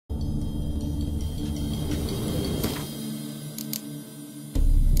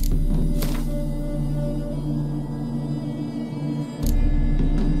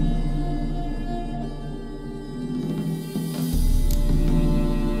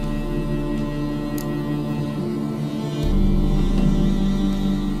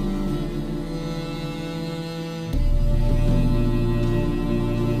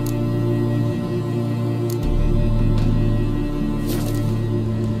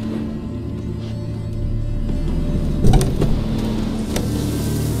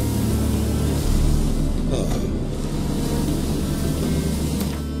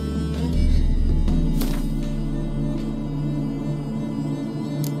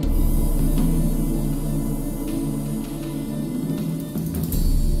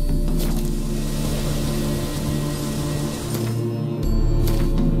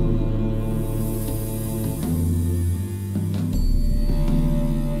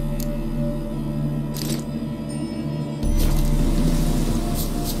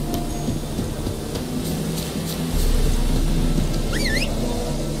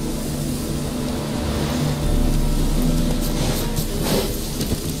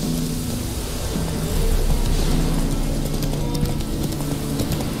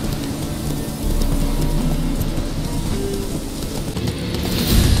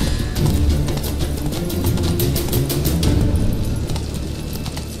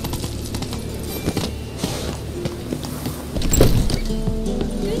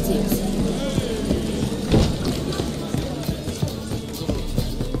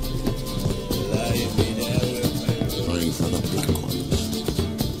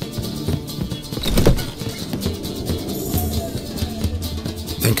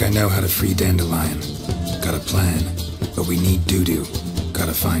Think I know how to free Dandelion. Got a plan, but we need Dudu.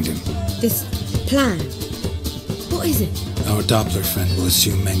 Gotta find him. This plan? What is it? Our Doppler friend will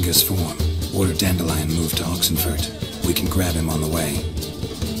assume Menga's form. Order Dandelion move to Oxenfurt. We can grab him on the way.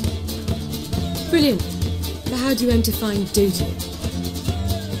 Brilliant. But how do you aim to find Dudu?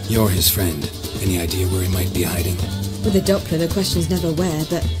 You're his friend. Any idea where he might be hiding? With the Doppler, the question's never where,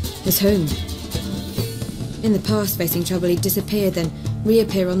 but as whom. In the past, facing trouble, he'd disappear, then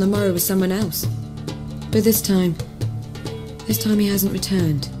reappear on the morrow with someone else. But this time he hasn't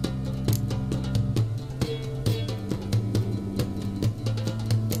returned.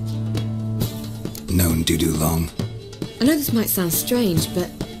 Known Dudu long? I know this might sound strange, but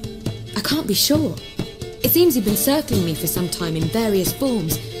I can't be sure. It seems he'd been circling me for some time in various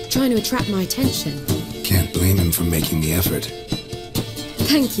forms, trying to attract my attention. Can't blame him for making the effort.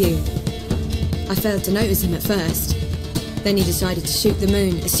 Thank you. I failed to notice him at first. Then he decided to shoot the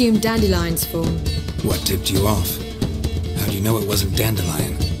moon, assume Dandelion's form. What tipped you off? How do you know it wasn't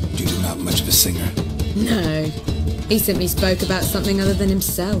Dandelion? Dudu not much of a singer. No. He simply spoke about something other than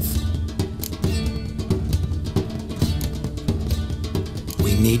himself.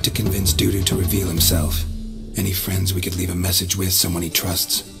 We need to convince Dudu to reveal himself. Any friends we could leave a message with, someone he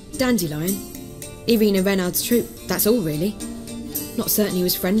trusts? Dandelion. Irina Renard's troupe, that's all really. Not certain he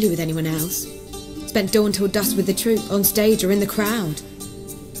was friendly with anyone else. Spent dawn till dusk with the troupe, on stage or in the crowd.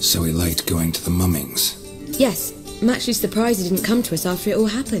 So he liked going to the mummings? Yes, I'm actually surprised he didn't come to us after it all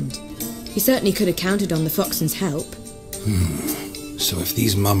happened. He certainly could have counted on the Foxen's help. So if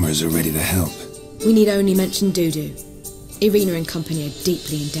these mummers are ready to help... We need only mention Dudu. Irina and company are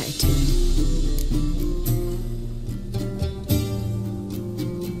deeply indebted to him.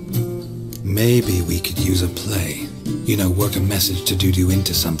 Maybe we could use a play. You know, work a message to Dudu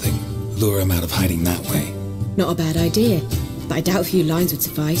into something. Lure him out of hiding that way. Not a bad idea, but I doubt a few lines would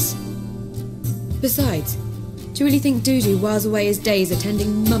suffice. Besides, do you really think Dudu whiles away his days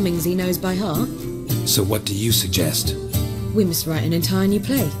attending mummings he knows by heart? So what do you suggest? We must write an entire new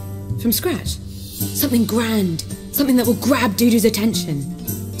play. From scratch. Something grand. Something that will grab Dudu's attention.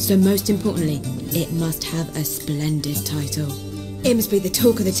 So most importantly, it must have a splendid title. It must be the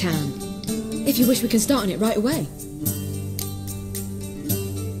talk of the town. If you wish, we can start on it right away.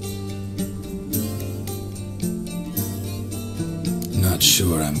 Not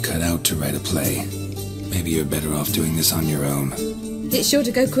sure I'm cut out to write a play. Maybe you're better off doing this on your own. It's sure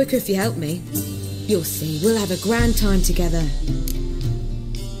to go quicker if you help me. You'll see, we'll have a grand time together.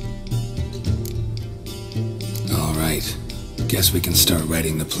 All right. Guess we can start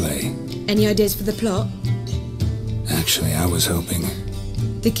writing the play. Any ideas for the plot? Actually, I was hoping...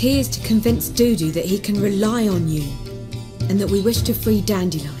 The key is to convince Dudu that he can rely on you, and that we wish to free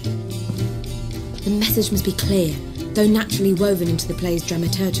Dandelion. The message must be clear, though naturally woven into the play's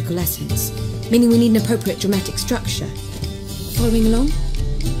dramaturgical essence, meaning we need an appropriate dramatic structure. Following along?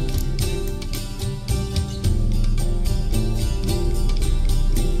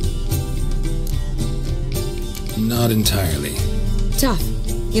 Not entirely. Tough.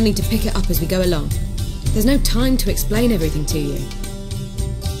 You'll need to pick it up as we go along. There's no time to explain everything to you.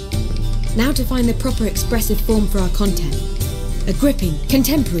 Now to find the proper expressive form for our content. A gripping,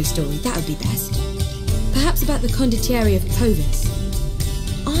 contemporary story, that would be best. Perhaps about the condottieri of Clovis.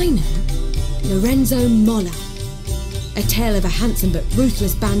 I know. Lorenzo Molla. A tale of a handsome but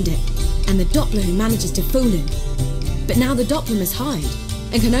ruthless bandit, and the Doppler who manages to fool him. But now the Doppler must hide,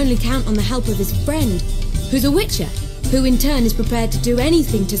 and can only count on the help of his friend, who's a witcher, who in turn is prepared to do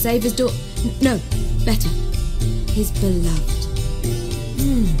anything to save his no, better, his beloved.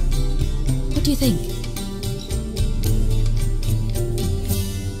 What do you think?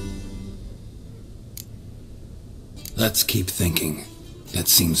 Let's keep thinking. That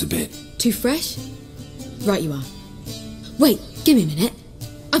seems a bit... Too fresh? Right you are. Wait, give me a minute.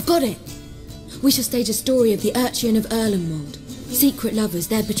 I've got it. We shall stage a story of the Urchin of Erlenwald. Secret lovers,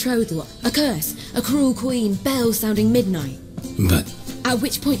 their betrothal, a curse, a cruel queen, bells sounding midnight. But... At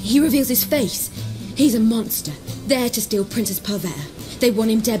which point he reveals his face. He's a monster, there to steal Princess Parvetta. They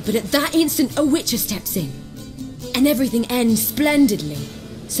want him dead, but at that instant a witcher steps in. And everything ends splendidly.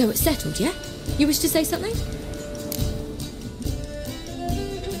 So it's settled, yeah? You wish to say something?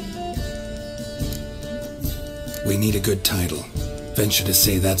 We need a good title. Venture to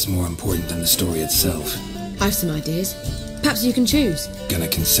say that's more important than the story itself. I've some ideas. Perhaps you can choose. Gonna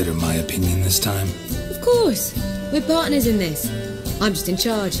consider my opinion this time? Of course. We're partners in this. I'm just in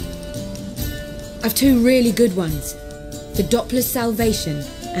charge. I've two really good ones. The Doppler's Salvation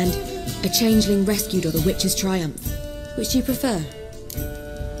and A Changeling Rescued or the Witch's Triumph. Which do you prefer?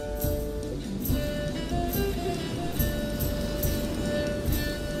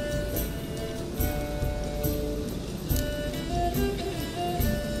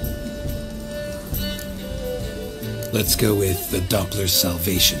 Let's go with the Doppler's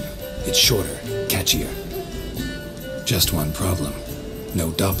Salvation. It's shorter, catchier. Just one problem. No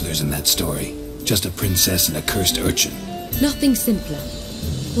Dopplers in that story. Just a princess and a cursed urchin. Nothing simpler.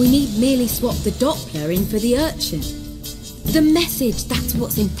 We need merely swap the Doppler in for the urchin. The message, that's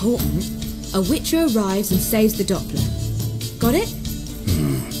what's important. A Witcher arrives and saves the Doppler. Got it?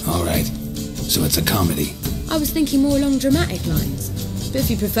 All right. So it's a comedy. I was thinking more along dramatic lines. But if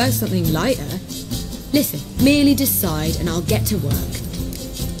you prefer something lighter... Listen, merely decide and I'll get to work.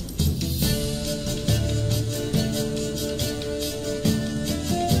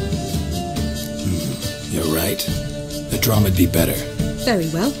 You're right. The drama'd be better. Very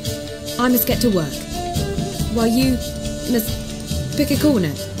well. I must get to work. While you must pick a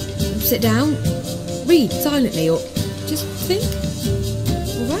corner. Sit down, read silently, or just think.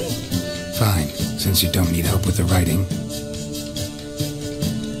 All right? Fine, since you don't need help with the writing.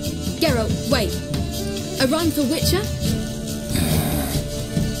 Geralt, wait. A rhyme for Witcher?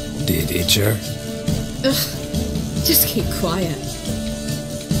 Did Itcher? Ugh, just keep quiet.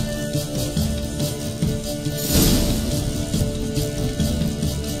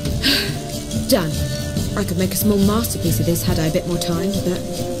 Done. I could make a small masterpiece of this had I a bit more time, but...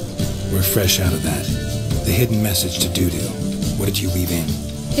 We're fresh out of that. The hidden message to Dudu. What did you weave in?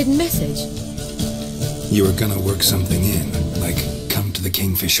 Hidden message? You were gonna work something in, like come to the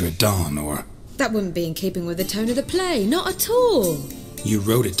Kingfisher at dawn, or... That wouldn't be in keeping with the tone of the play, not at all. You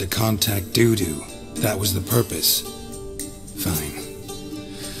wrote it to contact Dudu. That was the purpose. Fine.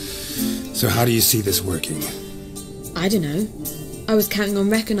 So how do you see this working? I don't know. I was counting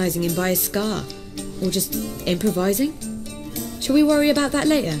on recognizing him by his scar. Or just improvising. Shall we worry about that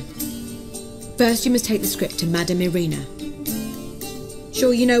later? First you must take the script to Madame Irina.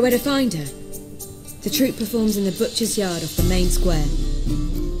 Sure you know where to find her? The troupe performs in the butcher's yard off the main square.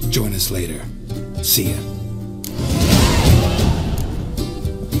 Join us later. See ya.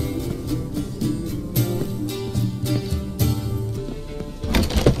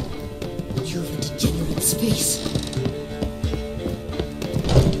 You're a degenerate space.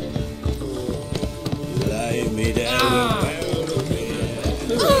 Lay me down.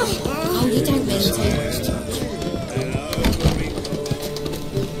 Oh, you don't mean to.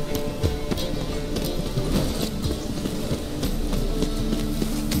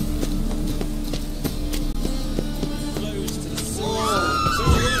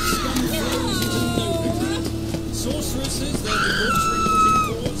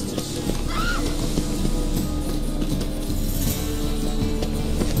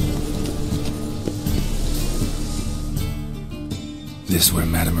 This where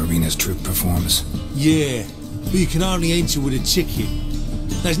Madame Irina's troupe performs? Yeah, but you can only enter with a ticket.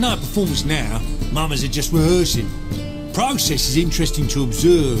 There's no performance now. Mamas are just rehearsing. Process is interesting to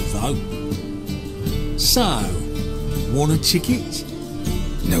observe, though. So, want a ticket?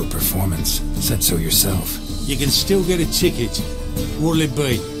 No performance. Said so yourself. You can still get a ticket. What'll it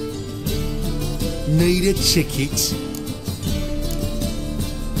be? Need a ticket?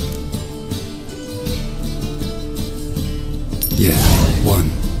 Yeah, one.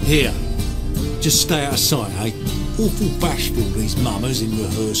 Here. Just stay out of sight, eh? Awful bashful, these mamas in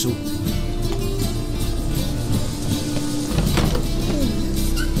rehearsal.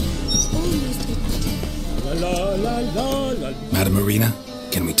 Madame Irina,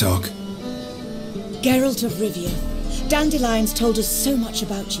 can we talk? Geralt of Rivia. Dandelion's told us so much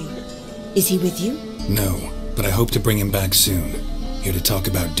about you. Is he with you? No, but I hope to bring him back soon. Here to talk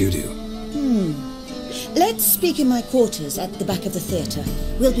about Dudu. Let's speak in my quarters at the back of the theatre.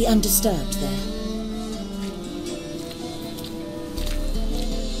 We'll be undisturbed there.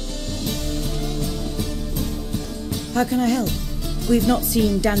 How can I help? We've not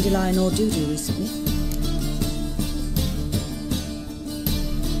seen Dandelion or Dudu recently.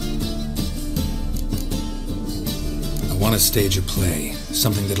 I want to stage a play,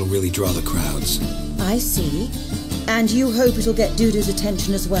 something that'll really draw the crowds. I see. And you hope it'll get Dudu's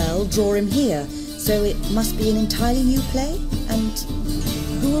attention as well, draw him here. So it must be an entirely new play? And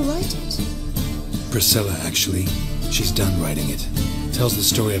who will write it? Priscilla, actually. She's done writing it. Tells the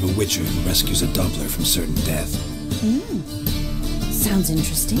story of a witcher who rescues a Doppler from certain death. Sounds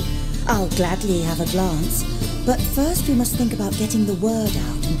interesting. I'll gladly have a glance. But first we must think about getting the word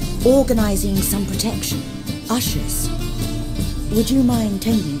out and organising some protection. Ushers. Would you mind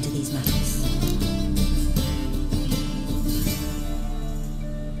tending to these matters?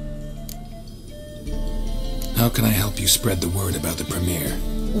 How can I help you spread the word about the premiere?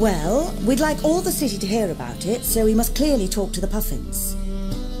 Well, we'd like all the city to hear about it, so we must clearly talk to the Puffins.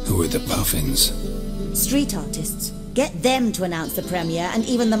 Who are the Puffins? Street artists. Get them to announce the premiere, and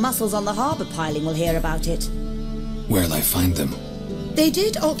even the mussels on the harbour piling will hear about it. Where'll I find them? They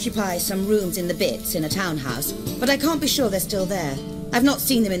did occupy some rooms in the bits in a townhouse, but I can't be sure they're still there. I've not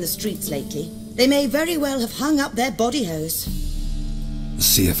seen them in the streets lately. They may very well have hung up their body hose.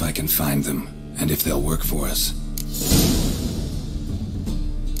 See if I can find them, and if they'll work for us.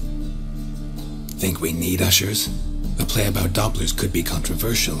 Think we need ushers? A play about Dopplers could be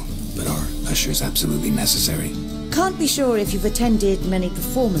controversial, but are ushers absolutely necessary? Can't be sure if you've attended many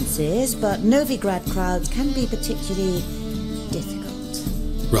performances, but Novigrad crowds can be particularly difficult.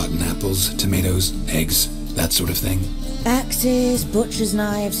 Rotten apples, tomatoes, eggs, that sort of thing? Axes, butcher's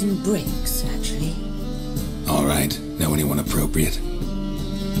knives, and bricks, actually. All right. Know anyone appropriate?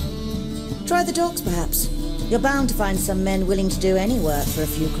 Try the dogs, perhaps. You're bound to find some men willing to do any work for a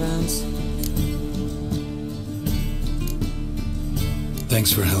few crowns.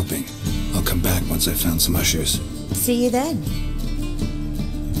 Thanks for helping. I'll come back once I've found some ushers. See you then.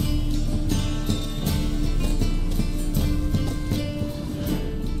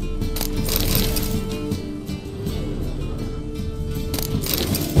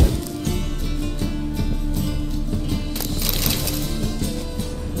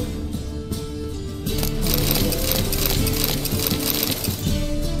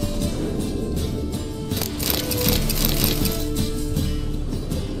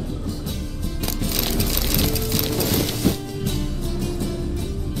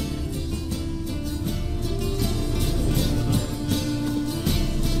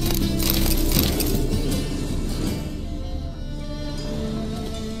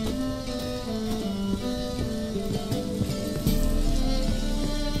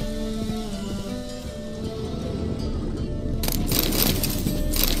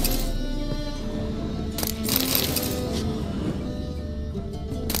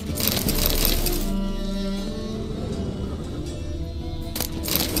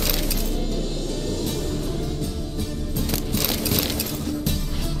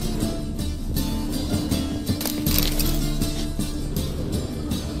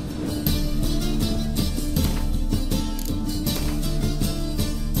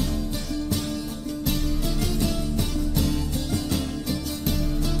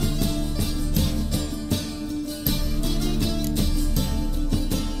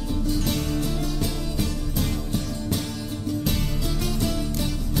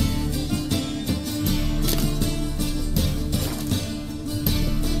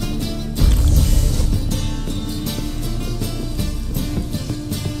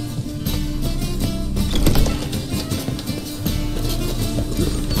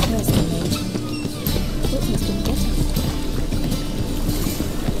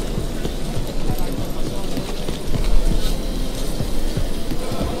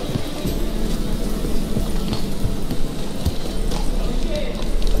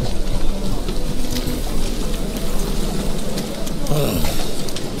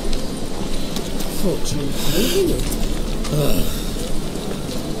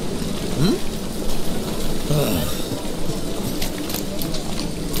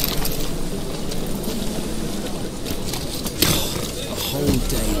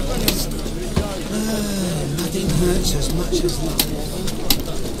 Nothing hurts as much as love.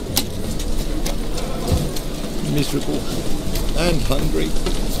 Miserable and hungry.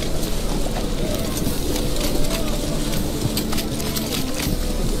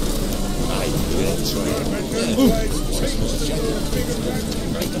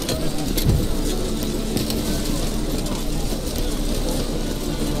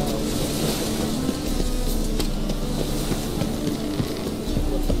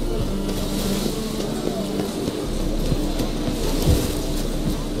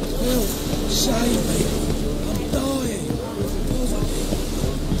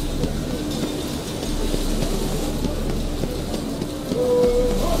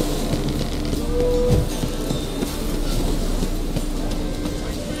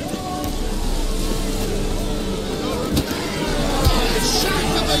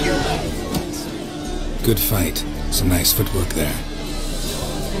 Good fight. Some nice footwork there.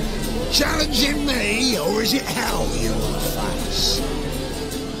 Challenging me, or is it hell you will face?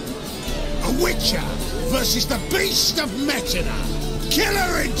 A witcher versus the beast of Metina.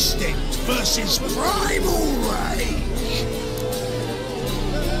 Killer instinct versus primal rage.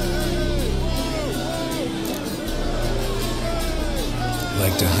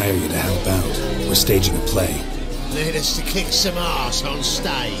 Like to hire you to help out. We're staging a play. Need us to kick some ass on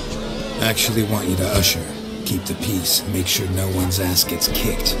stage. Actually want you to usher. Keep the peace. Make sure no one's ass gets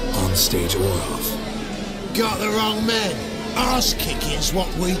kicked, on stage or off. Got the wrong men. Ass kicking's what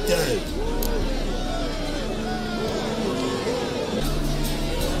we do.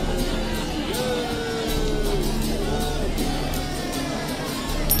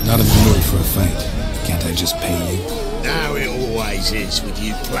 for a fight. Can't I just pay you? Now it always is with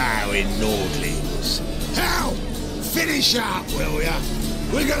you ploughing Nordlings. Hell, finish up, will ya?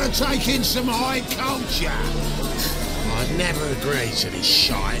 We're gonna take in some high culture. I'd never agree to this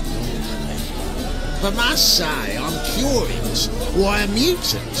shite normally. But must say, I'm curious why a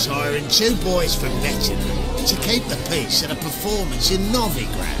mutant's hiring 2 boys from Nottingham to keep the peace at a performance in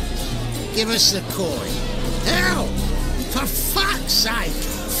Novigrad. Give us the coin. Hell, for fuck's sake,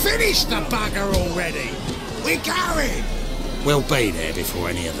 finish the bugger already. We're going. We'll be there before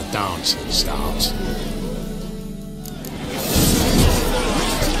any of the dancing starts.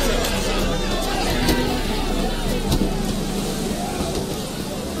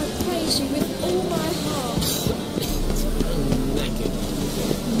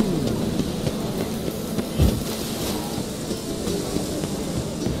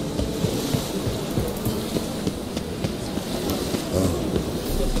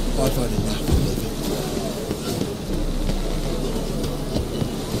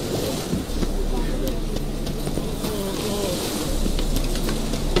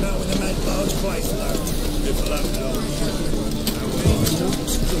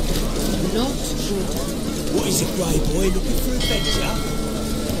 What is it, grey boy? Looking for adventure?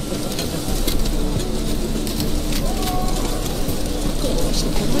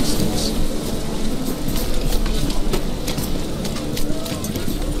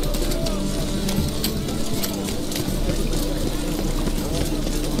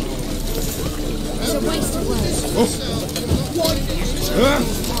 It's a waste of words. What is it?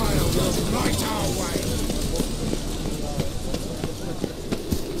 Right our way.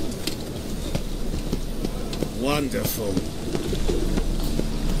 Wonderful.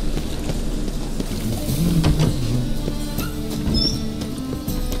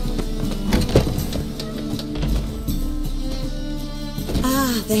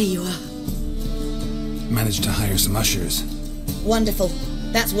 Ah, there you are. Managed to hire some ushers. Wonderful.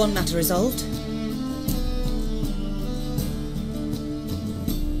 That's one matter resolved.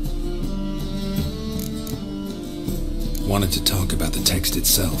 Wanted to talk about the text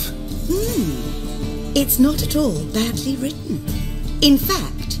itself. It's not at all badly written. In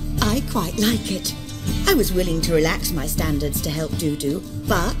fact, I quite like it. I was willing to relax my standards to help Dudu,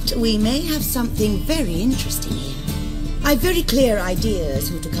 but we may have something very interesting here. I've very clear ideas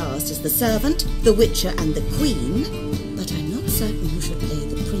who to cast as the servant, the witcher and the queen, but I'm not certain who should play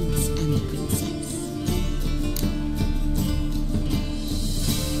the prince and the princess.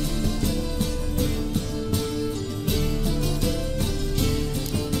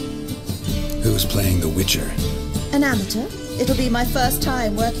 Who's playing the Witcher? An amateur. It'll be my first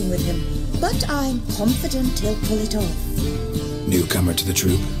time working with him, but I'm confident he'll pull it off. Newcomer to the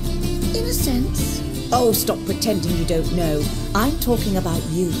troupe? In a sense. Oh, stop pretending you don't know. I'm talking about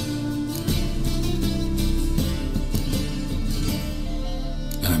you.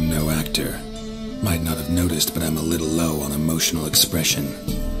 I'm no actor. Might not have noticed, but I'm a little low on emotional expression.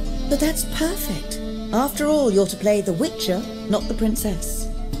 But that's perfect. After all, you're to play the Witcher, not the princess.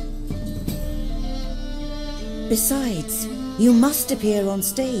 Besides, you must appear on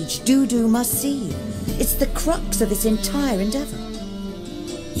stage. Dudu must see you. It's the crux of this entire endeavor.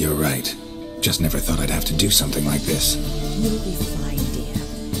 You're right. Just never thought I'd have to do something like this. You'll be fine, dear.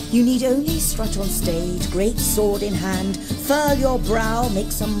 You need only strut on stage, great sword in hand, furl your brow,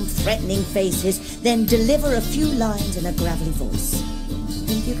 make some threatening faces, then deliver a few lines in a gravelly voice.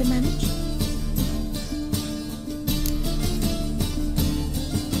 Think you can manage?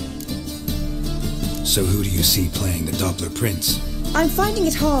 So who do you see playing the Doppler Prince? I'm finding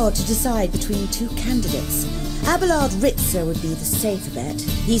it hard to decide between 2 candidates. Abelard Ritzer would be the safer bet.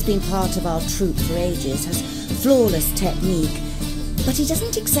 He's been part of our troupe for ages, has flawless technique, but he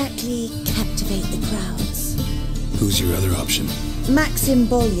doesn't exactly captivate the crowds. Who's your other option? Maxim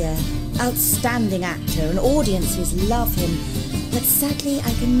Bollier, outstanding actor, and audiences love him, but sadly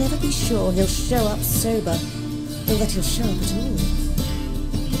I can never be sure he'll show up sober, or that he'll show up at all.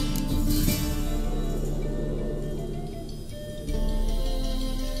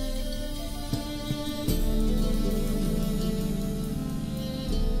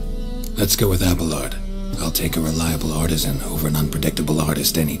 Let's go with Abelard. I'll take a reliable artisan over an unpredictable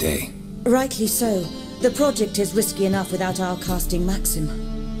artist any day. Rightly so. The project is risky enough without our casting Maxim.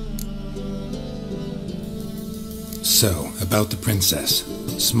 So, about the princess.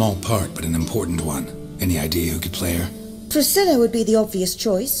 Small part, but an important one. Any idea who could play her? Priscilla would be the obvious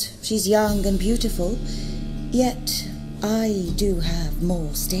choice. She's young and beautiful. Yet, I do have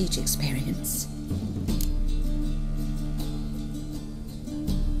more stage experience.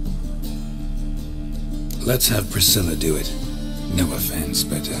 Let's have Priscilla do it. No offense,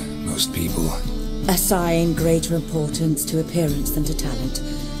 but most people... assign greater importance to appearance than to talent.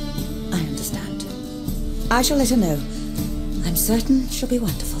 I understand. I shall let her know. I'm certain she'll be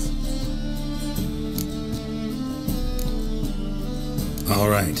wonderful. All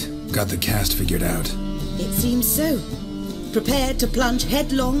right. Got the cast figured out. It seems so. Prepared to plunge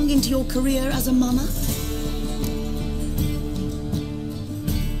headlong into your career as a mama?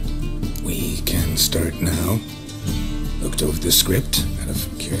 We can start now. Looked over the script out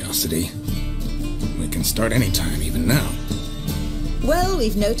of curiosity. We can start anytime, even now. Well,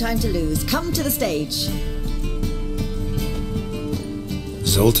 we've no time to lose. Come to the stage.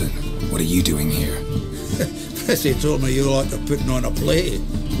 Zoltan, what are you doing here? Prissy told me you like to putting on a play.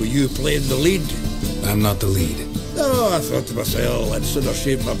 Were you playing the lead? I'm not the lead. Oh, I thought to myself, I'd sooner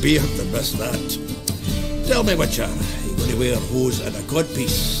shave my beard than miss that. Tell me, Witcher, you going to wear hose and a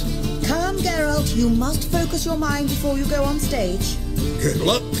codpiece? Come, Geralt. You must focus your mind before you go on stage. Good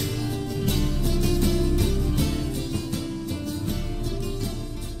luck.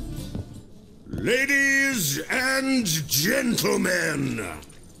 Ladies and gentlemen,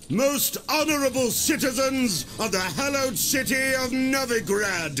 most honorable citizens of the hallowed city of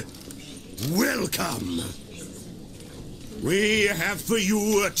Novigrad, welcome. We have for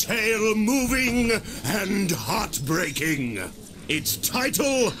you a tale moving and heartbreaking. Its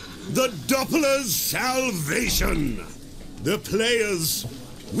title, The Doppler's Salvation. The players,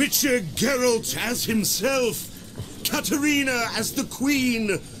 Witcher Geralt as himself, Katarina as the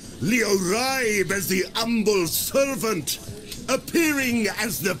Queen, Leo Raib as the humble servant, appearing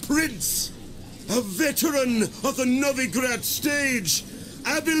as the Prince, a veteran of the Novigrad stage,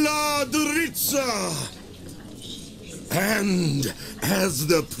 Abelard Ritza, and as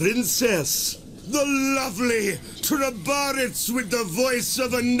the Princess, the lovely Trabaritz with the voice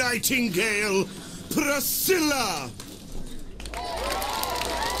of a nightingale, Priscilla.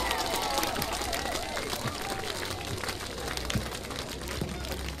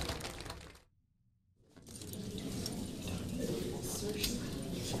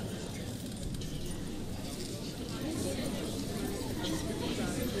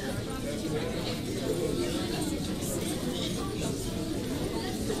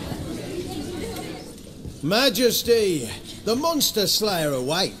 Majesty, the monster slayer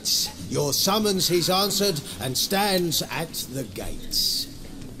awaits. Your summons he's answered and stands at the gates.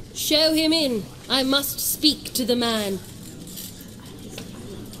 Show him in. I must speak to the man.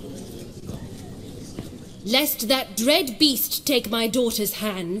 Lest that dread beast take my daughter's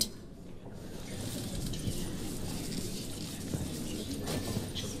hand.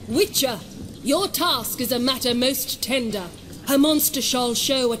 Witcher, your task is a matter most tender. Her monster shall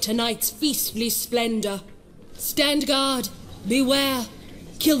show at tonight's feastly splendor. Stand guard, beware,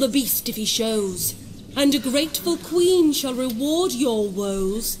 kill the beast if he shows, and a grateful queen shall reward your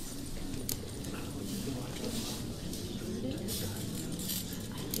woes.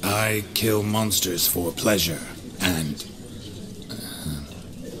 I kill monsters for pleasure, and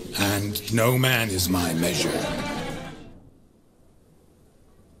no man is my measure.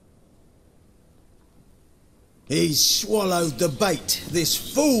 He's swallowed the bait,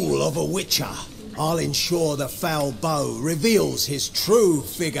 this fool of a Witcher. I'll ensure the foul bow reveals his true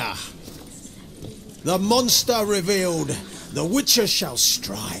figure. The monster revealed, the Witcher shall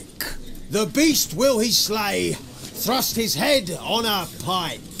strike. The beast will he slay, thrust his head on a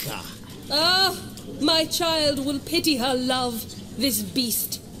pike. Ah, my child will pity her love, this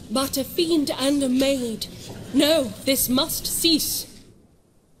beast, but a fiend and a maid. No, this must cease.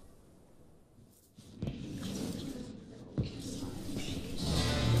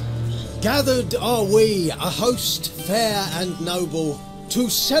 Gathered are we, a host fair and noble, to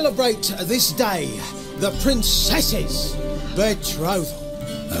celebrate this day, the princess's betrothal.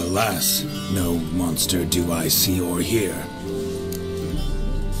 Alas, no monster do I see or hear.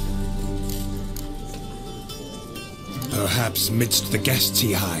 Perhaps midst the guests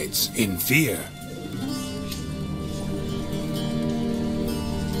he hides, in fear.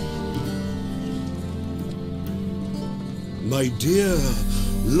 My dear,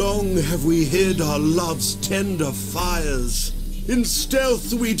 long have we hid our love's tender fires. In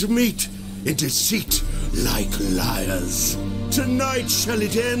stealth we'd meet, in deceit like liars. Tonight shall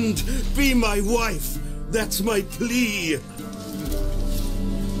it end, be my wife, that's my plea.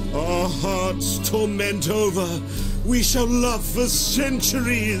 Our hearts torment over, we shall love for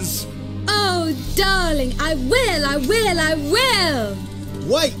centuries. Oh, darling, I will!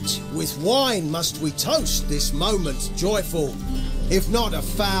 Wait, with wine must we toast this moment joyful. If not, a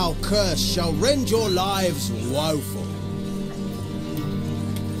foul curse shall rend your lives woeful.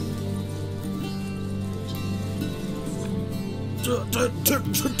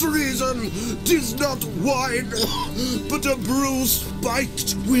 Treason! 'Tis not wine, but a brew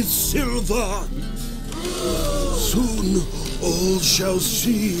spiked with silver. Soon all shall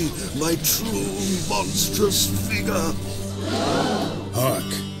see my true monstrous figure.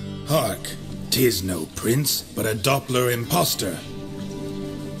 Hark, hark. 'Tis no prince, but a Doppler impostor.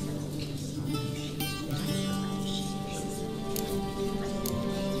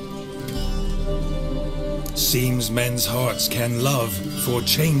 Seems men's hearts can love, for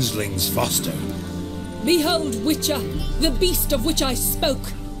changelings foster. Behold, Witcher, the beast of which I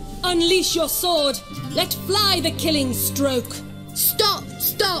spoke. Unleash your sword. Let fly the killing stroke. Stop,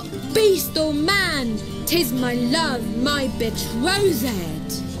 stop, beast or man. 'Tis my love, my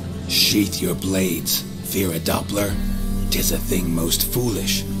betrothed. Sheath your blades. Fear a Doppler? 'Tis a thing most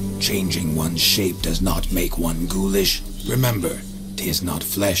foolish. Changing one's shape does not make one ghoulish. Remember, 'tis not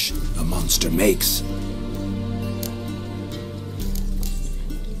flesh a monster makes,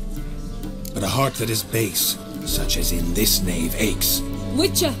 but a heart that is base, such as in this knave aches.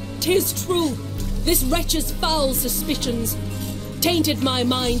 Witcher, 'tis true. This wretch's foul suspicions tainted my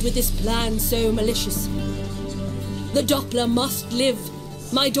mind with this plan so malicious. The Doppler must live.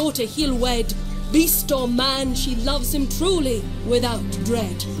 My daughter he'll wed. Beast or man, she loves him truly, without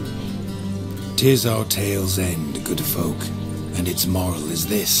dread. 'Tis our tale's end, good folk, and its moral is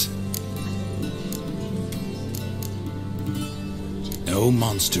this. No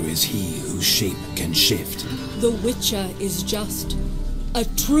monster is he whose shape can shift. The Witcher is just a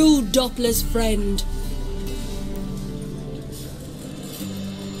true Doppler's friend.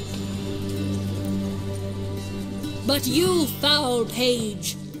 But you, foul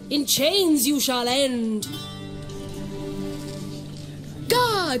page, in chains you shall end.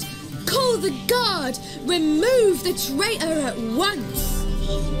 Guard! Call the guard! Remove the traitor at once!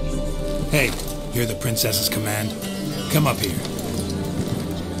 Hey, hear the princess's command? Come up here.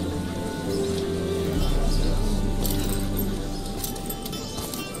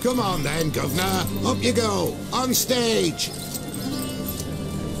 Come on then, Governor. Up you go. On stage.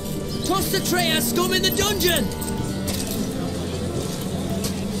 Toss the traitor scum in the dungeon!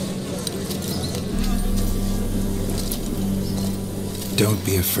 Don't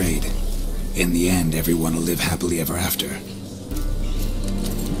be afraid. In the end, everyone will live happily ever after.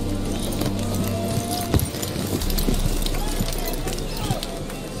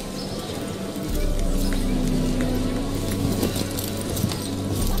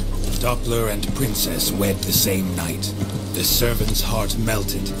 Doppler and princess wed the same night. The servant's heart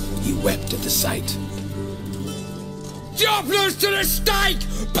melted. He wept at the sight. Dopplers to the stake!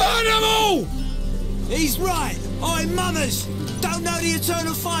 Burn them all! He's right. I'm mummers. Don't know the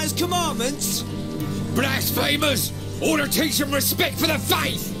Eternal Fire's commandments? Blasphemers! Order teach them respect for the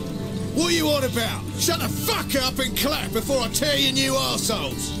faith! What are you on about? Shut the fuck up and clap before I tear you new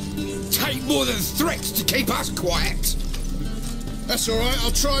arseholes. Take more than threats to keep us quiet. That's all right.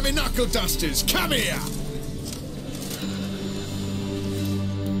 I'll try my knuckle dusters. Come here.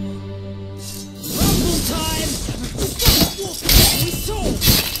 Rumble time!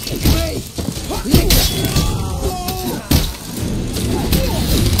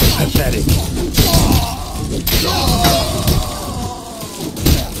 Pathetic.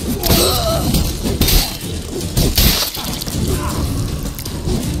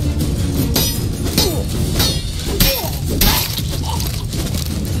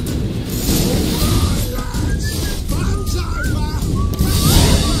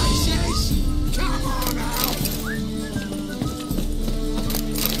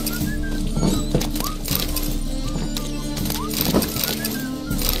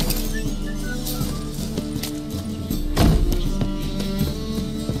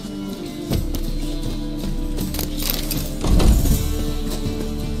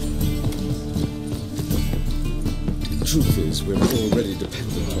 The truth is, we're already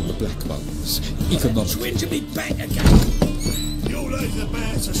dependent on the black ones. Economic. Swing to me back again. You'll lose the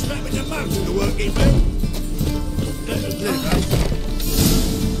man, so slap it to most of the working men. Let us live, eh?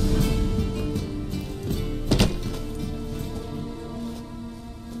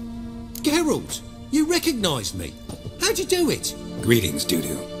 Geralt, you recognized me. How'd you do it? Greetings,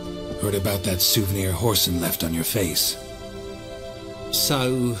 Dudu. Heard about that souvenir Horson left on your face.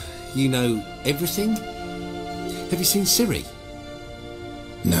 So, you know everything? Have you seen Ciri?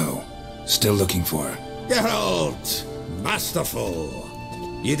 No. Still looking for her. Geralt! Masterful!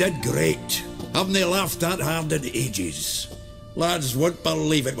 You did great. Haven't they laughed that hard in ages? Lads won't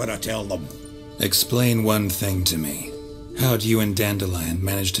believe it when I tell them. Explain one thing to me. How'd you and Dاندلاين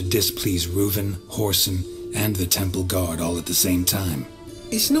manage to displease Reuven, Horson, and the Temple Guard all at the same time?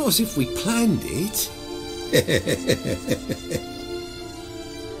 It's not as if we planned it.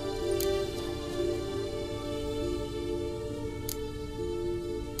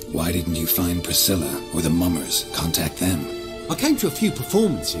 Why didn't you find Priscilla or the Mummers? Contact them. I came to a few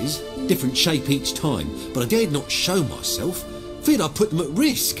performances, different shape each time, but I dared not show myself. Feared I'd put them at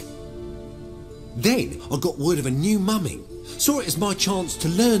risk. Then I got word of a new mumming. Saw it as my chance to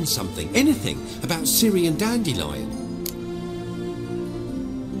learn something, anything, about Ciri and Dandelion.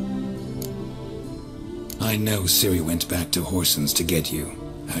 I know Ciri went back to Horson's to get you.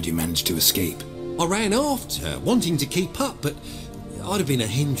 How'd you manage to escape? I ran after her, wanting to keep up, but I'd have been a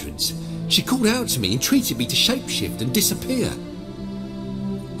hindrance. She called out to me, entreated me to shapeshift and disappear.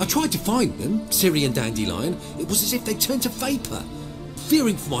 I tried to find them, Ciri and Dandelion. It was as if they turned to vapour.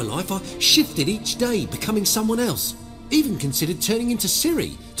 Fearing for my life, I shifted each day, becoming someone else. Even considered turning into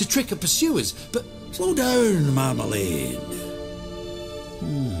Ciri to trick her pursuers, but... Slow down, Marmalade.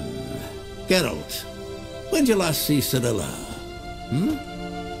 Geralt, when did you last see Cyrilla?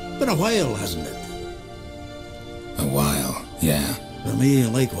 Been a while, hasn't it? A while, yeah. For me,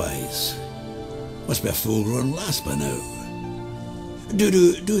 likewise. Must be a full-grown lass by now.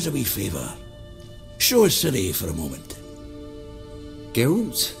 Do us a wee favour. Show us Ciri for a moment.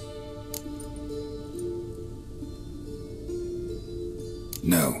 Geralt?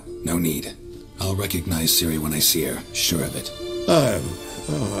 No need. I'll recognize Ciri when I see her, sure of it.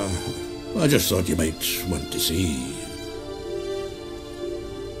 I just thought you might want to see.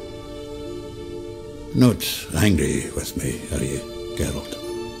 Not angry with me, are you, Geralt?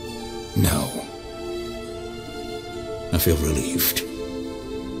 No. I feel relieved.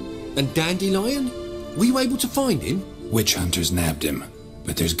 And Dandelion? Were you able to find him? Witch hunters nabbed him,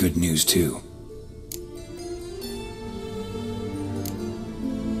 but there's good news too.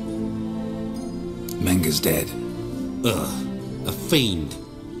 Menga's dead. Ugh, a fiend.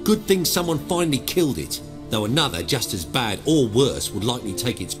 Good thing someone finally killed it, though another just as bad or worse would likely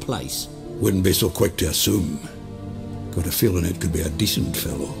take its place. Wouldn't be so quick to assume. Got a feeling it could be a decent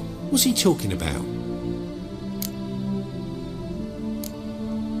fellow. What's he talking about?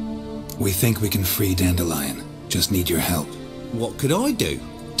 We think we can free Dandelion. Just need your help. What could I do?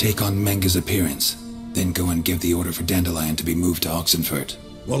 Take on Menga's appearance, then go and give the order for Dandelion to be moved to Oxenfurt.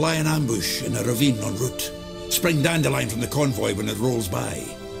 We'll lie in ambush in a ravine en route. Spring Dandelion from the convoy when it rolls by.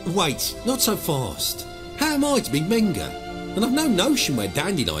 Wait, not so fast. How am I to be Menga? And I've no notion where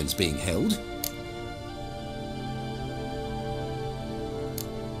Dandelion's being held.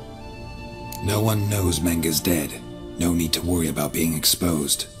 No one knows Menga's dead. No need to worry about being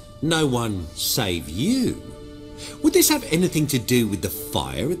exposed. No one save you. Would this have anything to do with the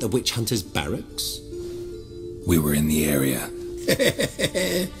fire at the witch hunter's barracks? We were in the area.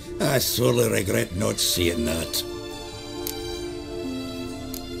 I sorely regret not seeing that.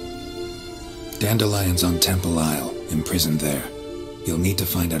 Dandelion's on Temple Isle, imprisoned there. You'll need to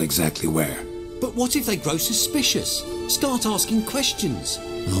find out exactly where. But what if they grow suspicious? Start asking questions?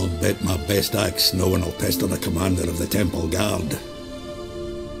 I'll bet my best axe no one will pester the commander of the Temple Guard.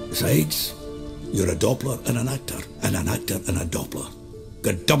 Besides, you're a Doppler and an actor, and an actor and a Doppler.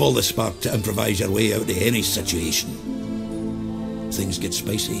 Got double the spark to improvise your way out of any situation. Things get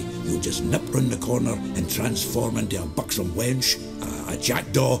spicy, you'll just nip round the corner and transform into a buxom wench, a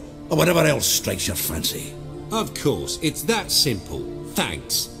jackdaw, or whatever else strikes your fancy. Of course, it's that simple.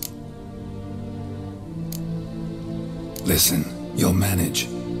 Thanks. Listen, you'll manage.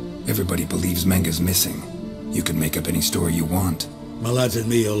 Everybody believes Menga's missing. You can make up any story you want. My lads and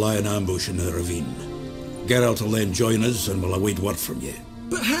me will lie in ambush in the ravine. Geralt will then join us and we'll await word from you.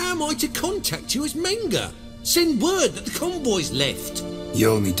 But how am I to contact you as Menga? Send word that the convoy's left.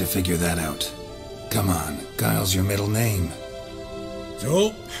 You'll need to figure that out. Come on, Guile's your middle name.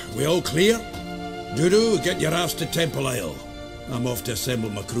 So, we all clear? Dudu, get your ass to Temple Isle. I'm off to assemble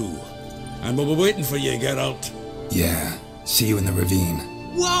my crew. And we'll be waiting for you, Geralt. Yeah, see you in the ravine.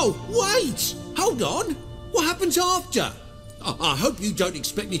 Whoa, wait! Hold on! What happens after? I hope you don't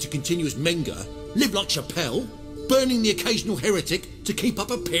expect me to continue as Menga, live like Chappelle, burning the occasional heretic to keep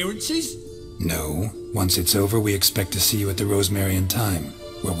up appearances? No. Once it's over, we expect to see you at the Rosemary and Thyme,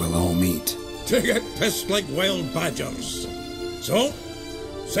 where we'll all meet. To get pissed like wild badgers. So,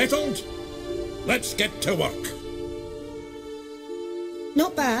 settled? Let's get to work.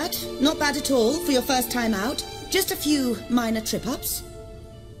 Not bad. Not bad at all for your first time out. Just a few minor trip-ups.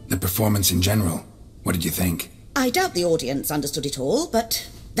 The performance in general, what did you think? I doubt the audience understood it all, but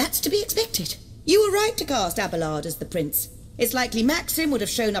that's to be expected. You were right to cast Abelard as the prince. It's likely Maxim would have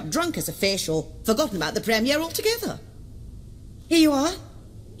shown up drunk as a fish or forgotten about the premiere altogether. Here you are.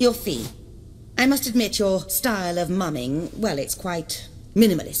 Your fee. I must admit your style of mumming, well, it's quite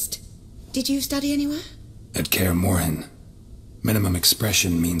minimalist. Did you study anywhere? At Kaer Morhen. Minimum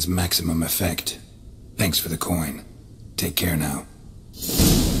expression means maximum effect. Thanks for the coin. Take care now.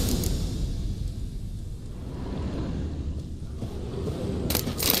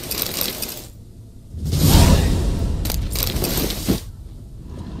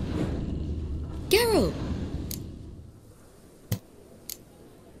 Geralt!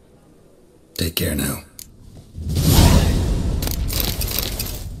 Take care now.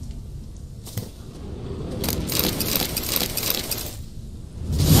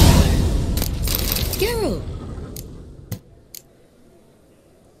 Geralt!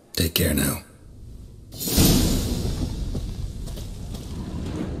 Take care now.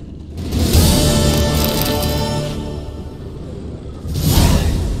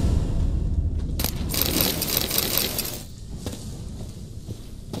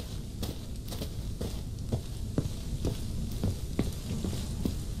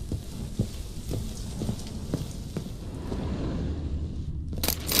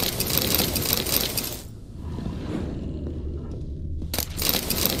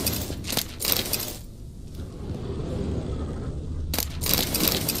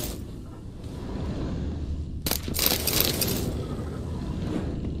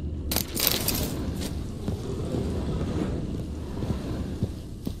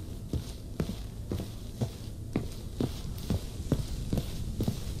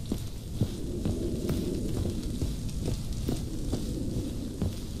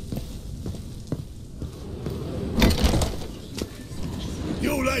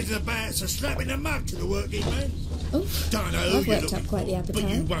 Your laser bats are slapping the mug to the working man. Oof. Don't know who I've you're worked up looking quite the for, but you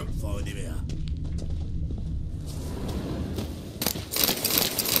appetite. won't find him here.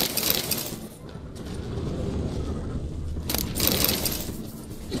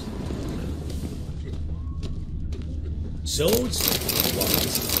 Swords?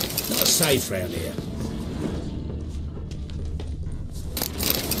 Weapons. Not safe round here.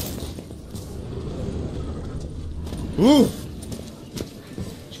 Ooh!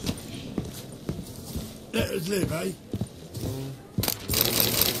 Let us live, eh?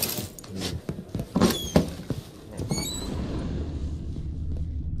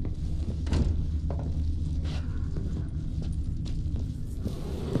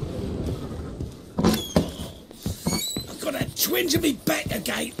 I've got a twinge of me back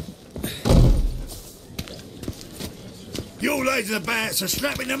again. Your laser bats are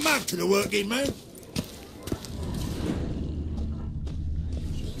slapping the mug to the working man.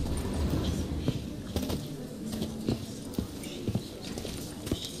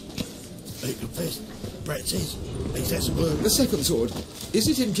 They confess. Brett says. He says a word. The second sword, is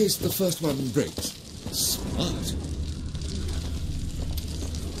it in case the first one breaks? Smart.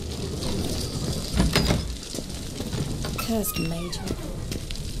 Cursed Major.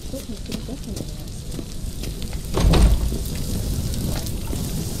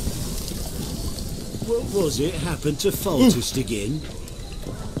 What was it happened to Foltest again?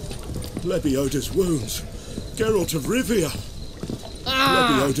 Lebioda's wounds. Geralt of Rivia.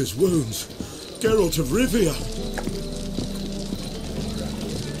 Lebioda's wounds. Geralt of Rivia.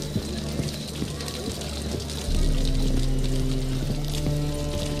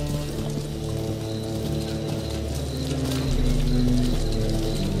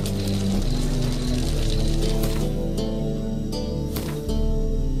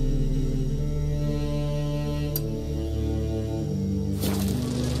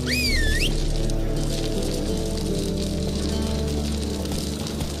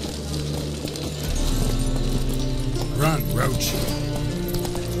 Run, Roach.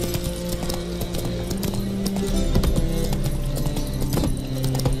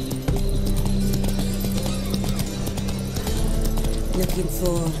 Looking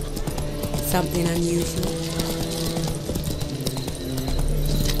for something unusual.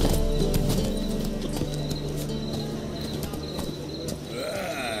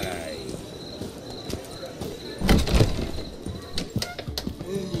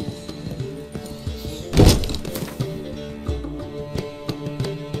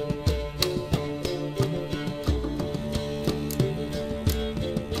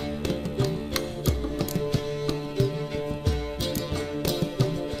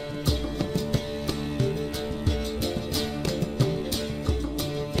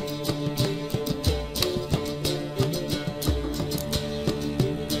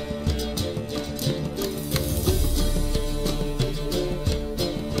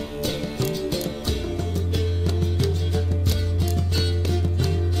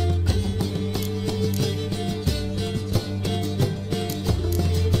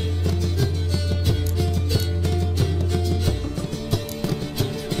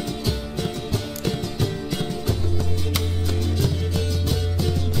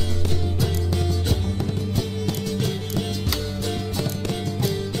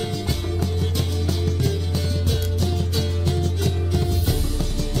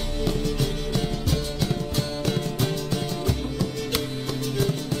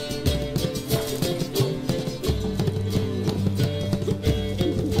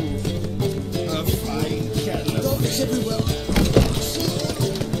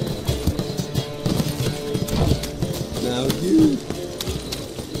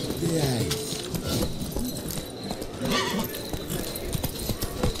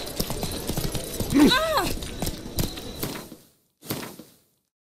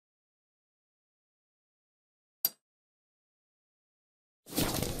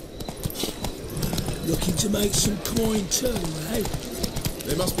 Looking to make some coin too, eh?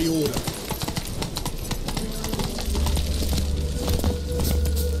 There must be order.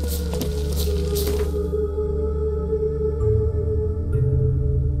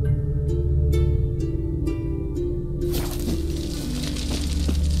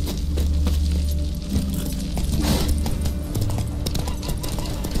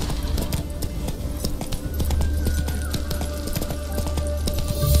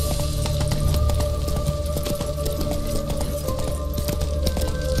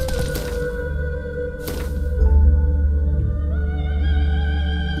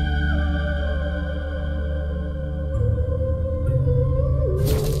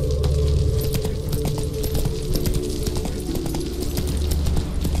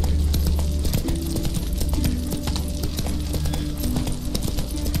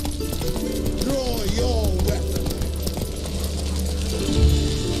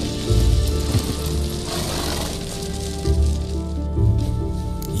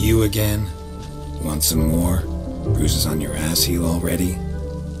 You again? Want some more? Bruises on your ass heel already?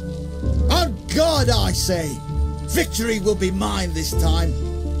 On God, I say! Victory will be mine this time.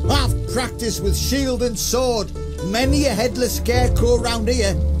 I've practiced with shield and sword. Many a headless scarecrow round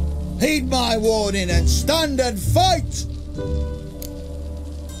here. Heed my warning and stand and fight!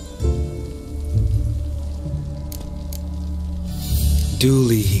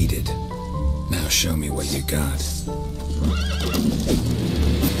 Duly heeded. Now show me what you got.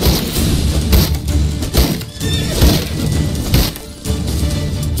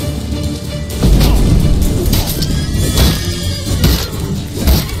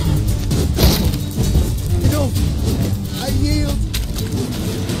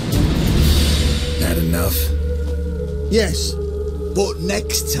 Yes, but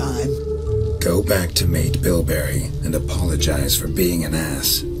next time... Go back to Mate Bilberry and apologize for being an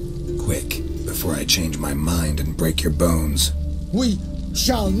ass. Quick, before I change my mind and break your bones. We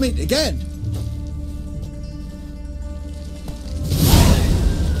shall meet again.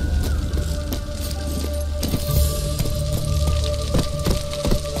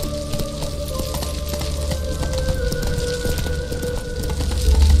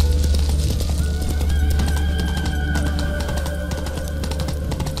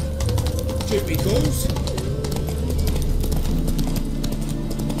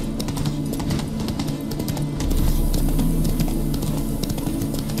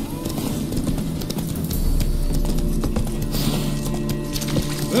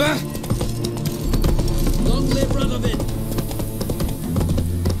 Long live Radovid!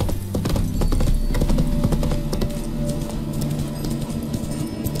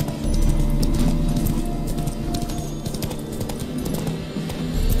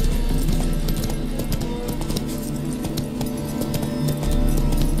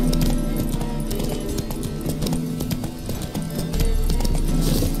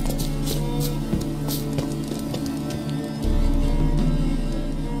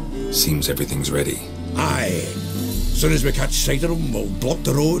 Seems everything's ready. Aye. Soon as we catch sight of them, we'll block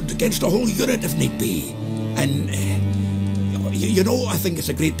the road against a whole unit if need be. And, you know, I think it's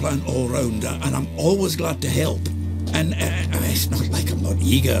a great plan all round, and I'm always glad to help. And it's not like I'm not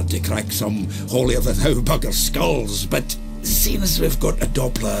eager to crack some holier-than-thou bugger skulls, but seeing as we've got a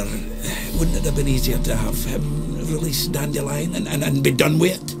Doppler, wouldn't it have been easier to have him release Dاندلاين and be done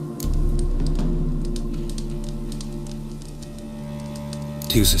with it?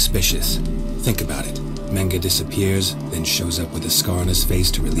 Too suspicious. Think about it. Menga disappears, then shows up with a scar on his face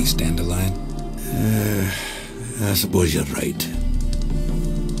to release Dاندلاين. I suppose you're right.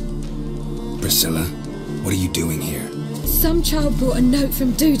 Priscilla, what are you doing here? Some child brought a note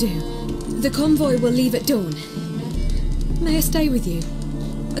from Dudu. The convoy will leave at dawn. May I stay with you?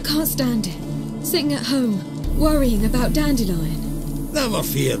 I can't stand it. Sitting at home, worrying about Dاندلاين. Never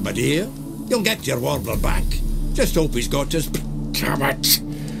fear, my dear. You'll get your warbler back. Just hope he's got his... Damn it!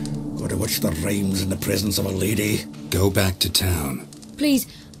 Gotta watch the rhymes in the presence of a lady. Go back to town. Please,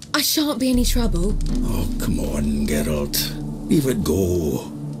 I shan't be any trouble. Oh, come on, Geralt. Leave it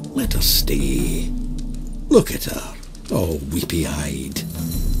go. Let her stay. Look at her, all weepy-eyed.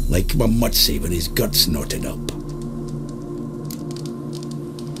 Like my mutsy with his guts knotted up.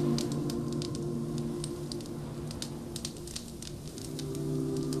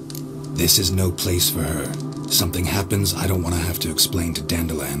 This is no place for her. Something happens, I don't want to have to explain to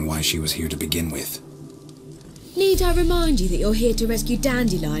Dاندلاين why she was here to begin with. Need I remind you that you're here to rescue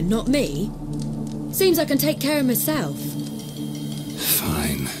Dاندلاين, not me? Seems I can take care of myself.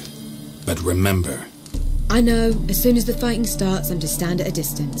 Fine. But remember... I know, as soon as the fighting starts, I'm to stand at a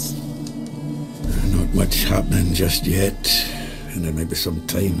distance. Not much happening just yet, and there may be some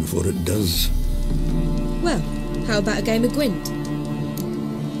time before it does. Well, how about a game of Gwent?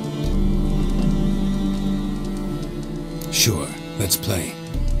 Sure, let's play.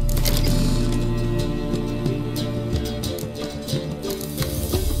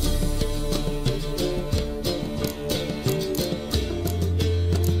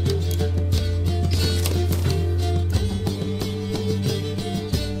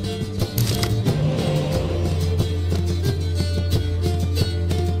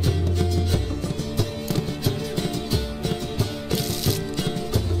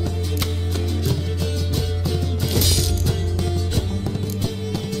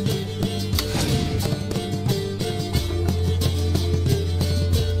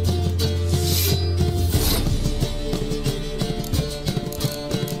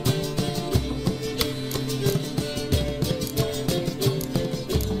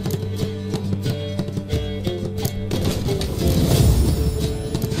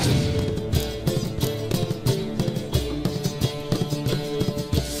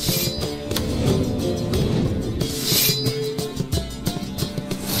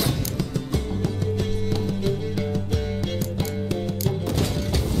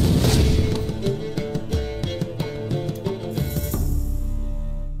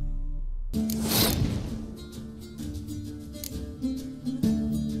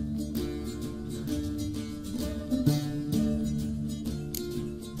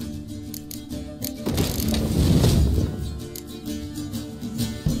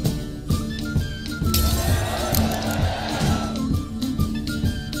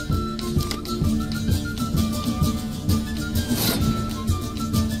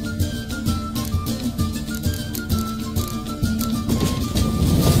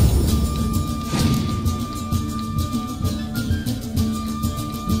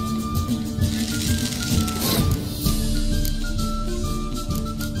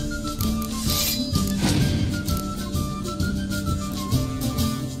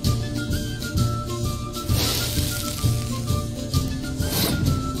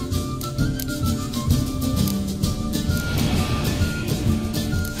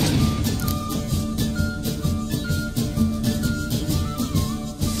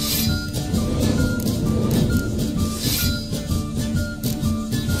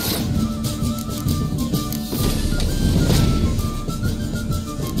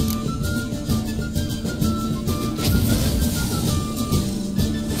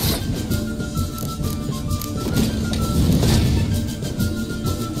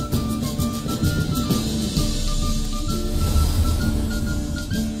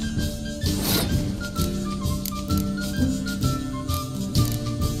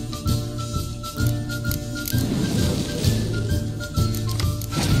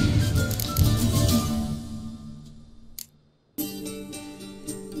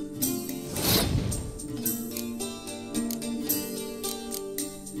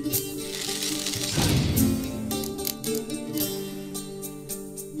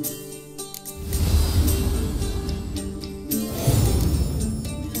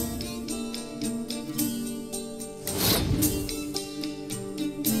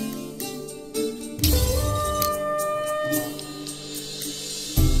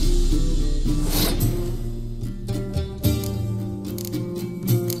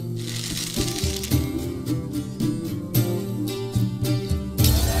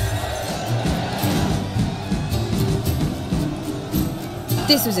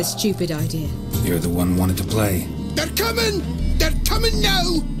 This was a stupid idea. You're the one wanted to play. They're coming! They're coming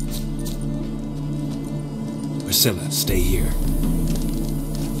now! Priscilla, stay here.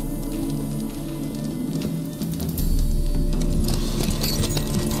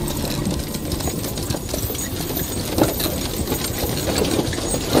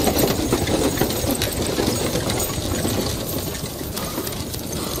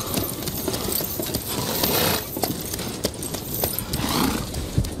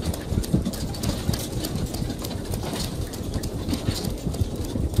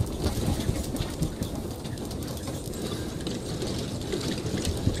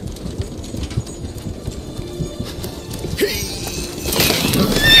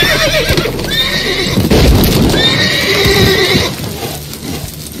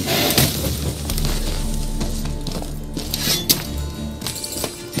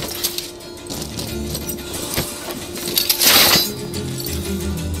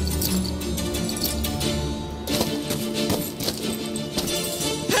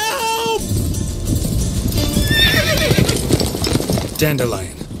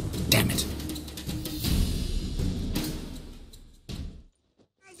 Dandelion. Damn it.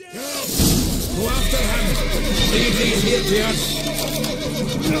 Go after him. Leave these here to us.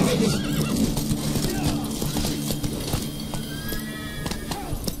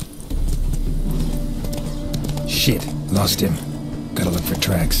 Lost him. Gotta look for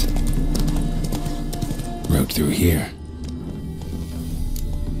tracks. Road through here.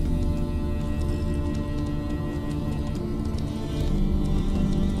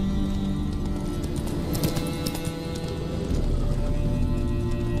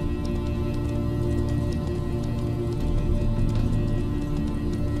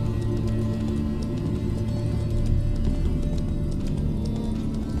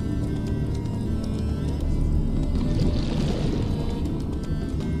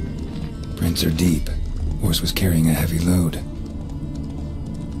 Prints are deep. Horse was carrying a heavy load.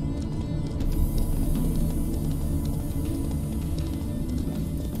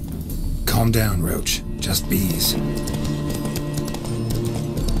 Calm down, Roach. Just bees.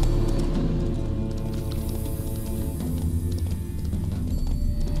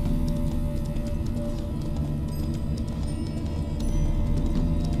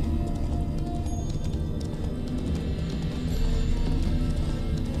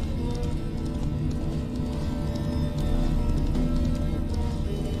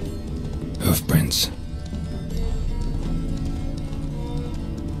 Hoofprints.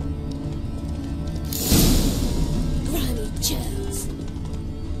 Grimy germs.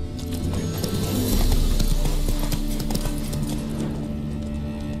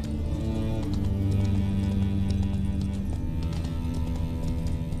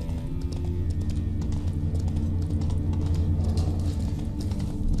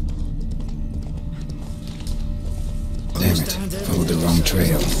 Damn it, followed the wrong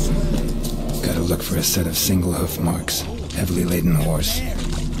trail. Gotta look for a set of single hoof marks. Heavily laden horse.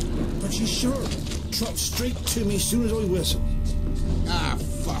 But you sure? Trot straight to me as soon as I whistle. Ah,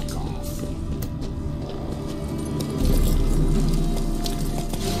 fuck off.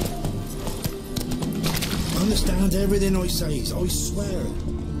 Understand everything I say, I swear.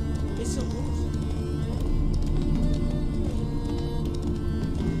 It's a horse.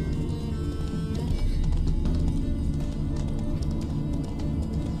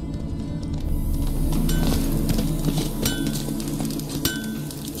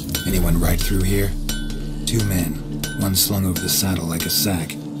 Anyone right through here? 2 men. One slung over the saddle like a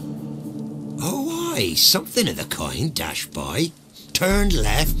sack. Oh, aye, something of the kind dashed by. Turned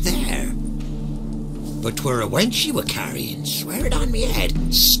left there. But 'twere a wench you were carrying, swear it on me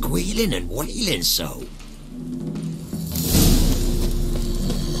head, squealing and wailing so.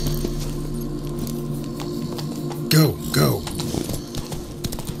 Go, go.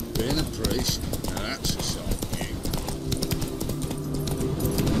 Being a priest, now that's a song.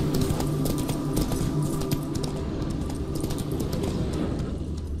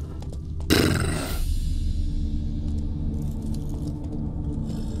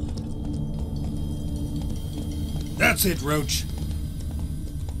 That's it, Roach.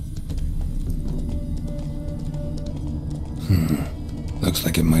 Looks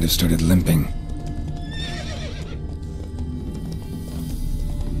like it might have started limping.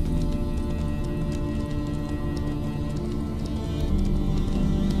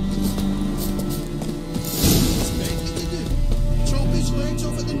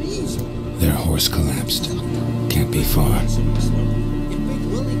 Their horse collapsed. Can't be far.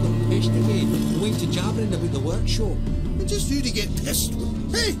 Went to jabbering about the workshop. Just who to get pissed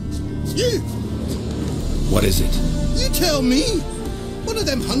with? Hey, you! What is it? You tell me! One of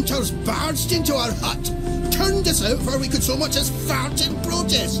them hunters barged into our hut, turned us out for we could so much as fart in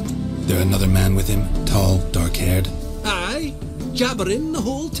protest. There another man with him? Tall, dark-haired? Aye, jabbering the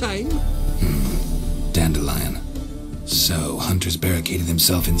whole time. Dandelion. So, hunters barricaded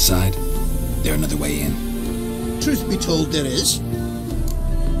himself inside? There another way in? Truth be told, there is.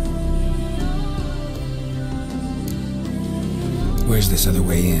 Where's this other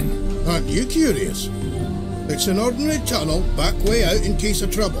way in? Aren't you curious? It's an ordinary tunnel, back way out in case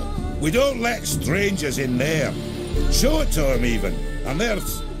of trouble. We don't let strangers in there. Show it to them even, and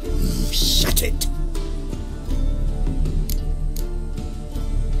there's... Shut it!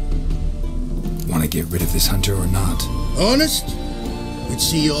 Want to get rid of this hunter or not? Honest? We'd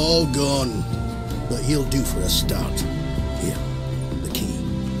see you all gone. But he'll do for a start. Here, the key.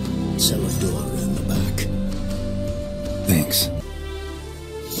 Cellar door round the back. Thanks.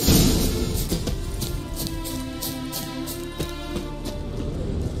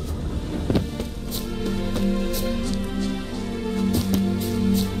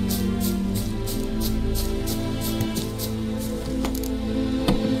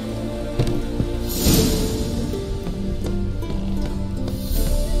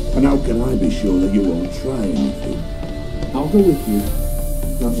 And how can I be sure that you won't try anything? I'll go with you.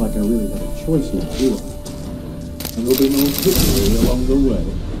 Not like I really have a choice now, do I? And there'll be no victory along the way.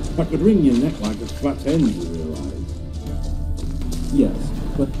 I could wring your neck like a fat hen, you realise. Yes,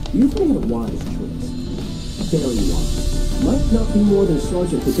 but you've made a wise choice. Very wise. Might not be more than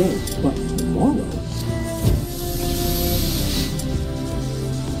sergeant today, but tomorrow...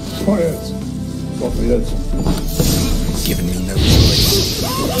 Quiet! Got the answer. Giving me no choice.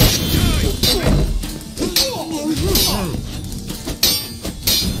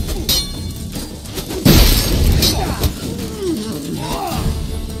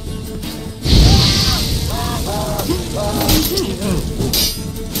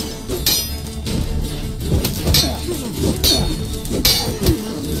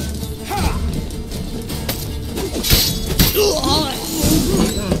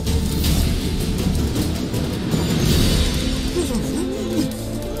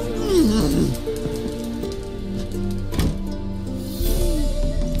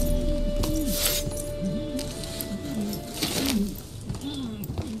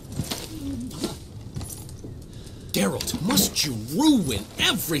 Geralt, must you ruin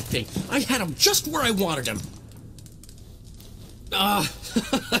everything? I had him just where I wanted him.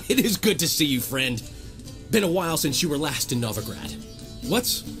 It is good to see you, friend. Been a while since you were last in Novigrad.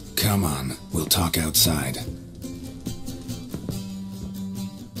 What's... Come on, we'll talk outside.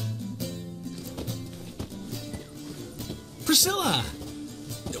 Priscilla!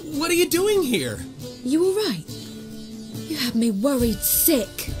 What are you doing here? You all right? You had me worried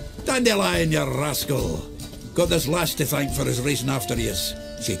sick. Dandelion, you rascal! Got this lass to thank for his racing after yous.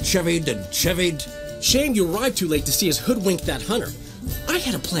 She chivied and chivied. Shame you arrived too late to see us hoodwink that hunter. I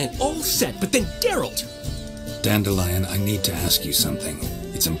had a plan all set, but then Geralt! Dandelion, I need to ask you something.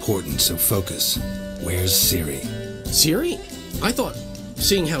 It's important, so focus. Where's Ciri? Ciri? I thought,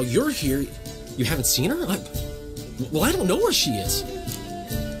 seeing how you're here, you haven't seen her? Well, I don't know where she is.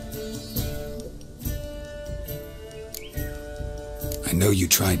 I know you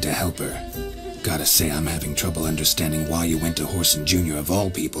tried to help her. Gotta say, I'm having trouble understanding why you went to Whoreson Jr. of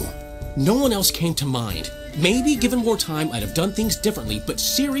all people. No one else came to mind. Maybe, given more time, I'd have done things differently, but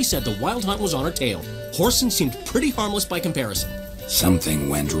Ciri said the Wild Hunt was on her tail. Whoreson seemed pretty harmless by comparison. Something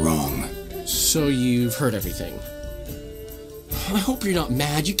went wrong. So you've heard everything. I hope you're not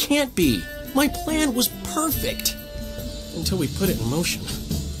mad. You can't be. My plan was perfect. Until we put it in motion.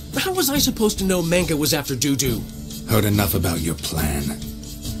 How was I supposed to know Manga was after Dudu? Heard enough about your plan.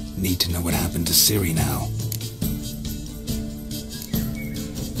 Need to know what happened to Ciri now.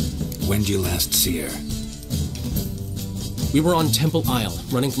 When'd you last see her? We were on Temple Isle,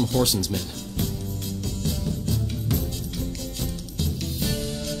 running from Whoreson's men.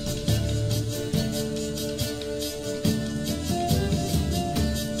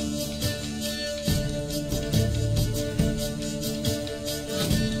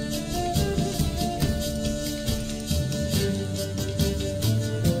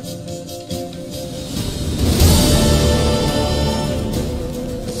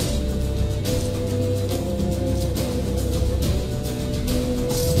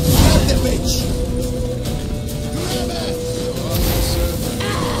 bitch!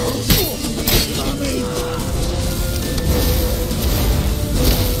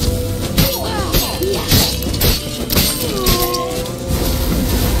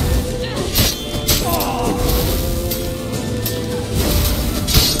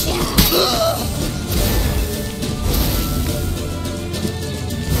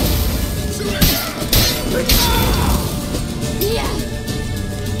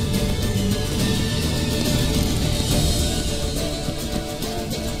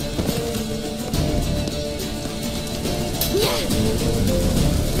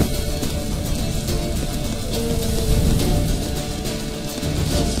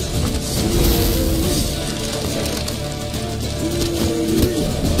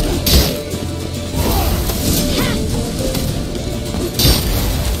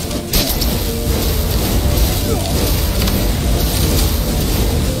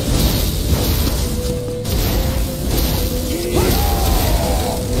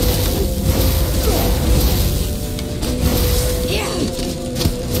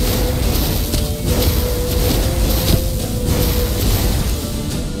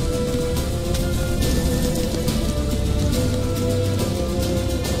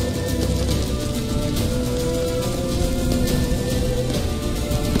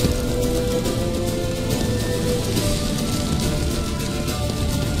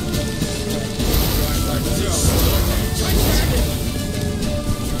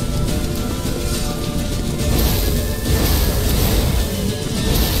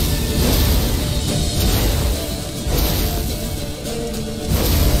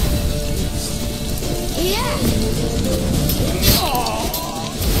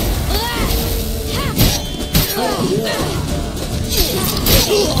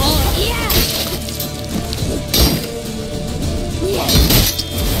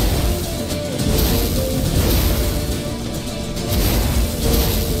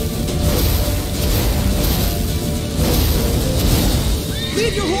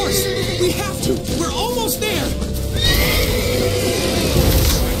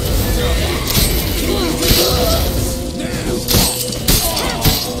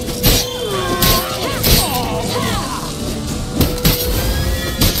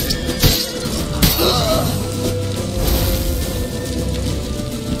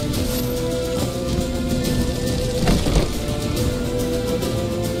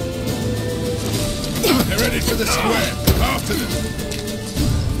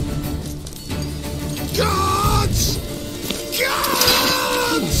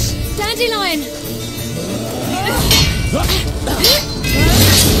 Dandelion!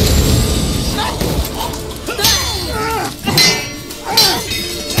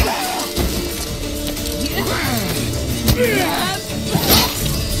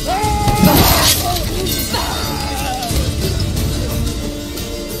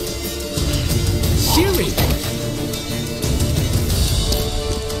 Siri!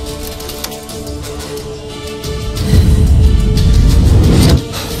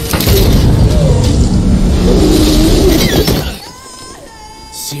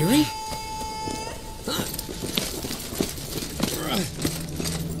 Siri?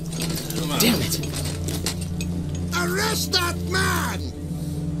 Damn it! Arrest that man!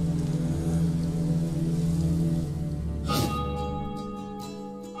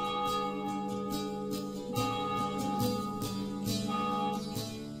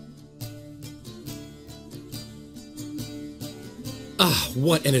 Ah,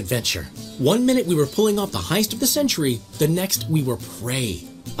 what an adventure. 1 minute we were pulling off the heist of the century, the next we were prey.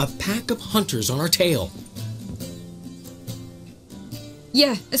 A pack of hunters on our tail.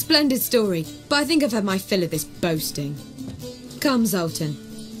 Yeah, a splendid story, but I think I've had my fill of this boasting. Come, Zoltan.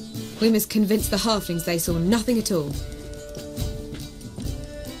 We must convince the halflings they saw nothing at all.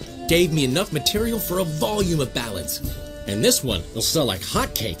 Gave me enough material for a volume of ballads. And this one will sell like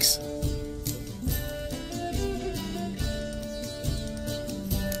hotcakes.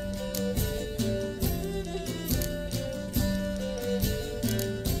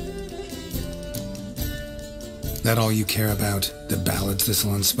 That all you care about? The ballads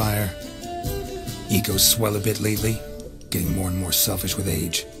this'll inspire? Ego's swell a bit lately? Getting more and more selfish with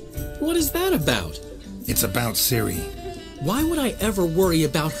age. What is that about? It's about Ciri. Why would I ever worry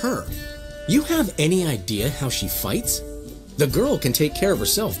about her? You have any idea how she fights? The girl can take care of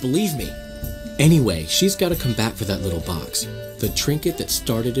herself, believe me. Anyway, she's got to come back for that little box. The trinket that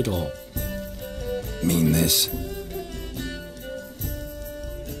started it all. Mean this?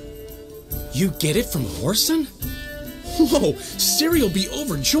 You get it from Whoreson? Whoa, Ciri will be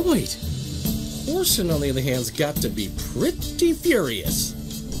overjoyed. Whoreson, on the other hand, has got to be pretty furious.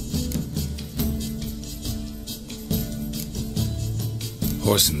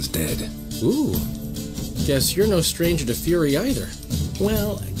 Whoreson's dead. Ooh, guess you're no stranger to fury either.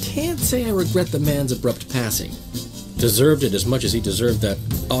 Well, I can't say I regret the man's abrupt passing. Deserved it as much as he deserved that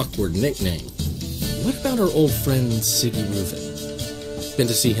awkward nickname. What about our old friend Siggy Reuven? Been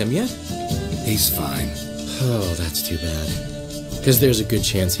to see him yet? He's fine. Oh, that's too bad. Because there's a good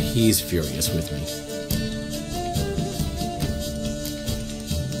chance he's furious with me.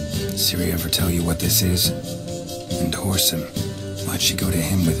 Ciri ever tell you what this is? And Whoreson, why'd she go to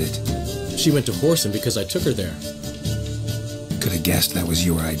him with it? She went to Whoreson because I took her there. Could have guessed that was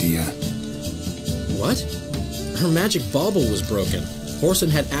your idea. What? Her magic bauble was broken. Whoreson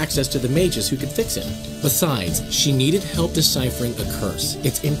had access to the mages who could fix it. Besides, she needed help deciphering a curse.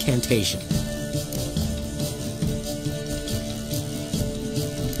 It's incantation.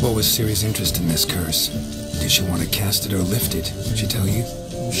 What was Ciri's interest in this curse? Did she want to cast it or lift it? Did she tell you?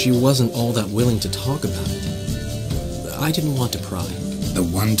 She wasn't all that willing to talk about it. I didn't want to pry. The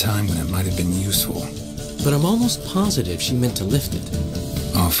one time when it might have been useful. But I'm almost positive she meant to lift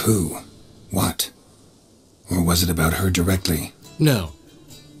it. Off who? What? Or was it about her directly? No.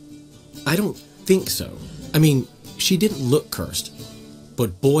 I don't think so. I mean, she didn't look cursed.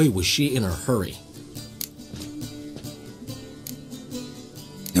 But boy, was she in a hurry.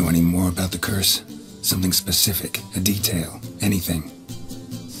 Know any more about the curse? Something specific, a detail, anything?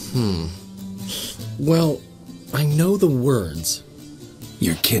 Well, I know the words.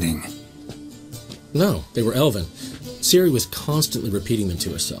 You're kidding. No, they were Elven. Ciri was constantly repeating them to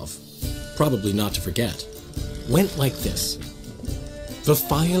herself. Probably not to forget. Went like this.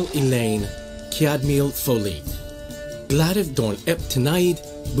 Vafail Elaine, Kiadmil Foli. Gladiv don ep tenaid,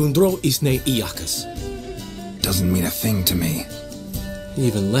 bundro isne iakas. Doesn't mean a thing to me.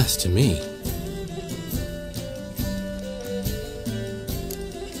 Even less to me.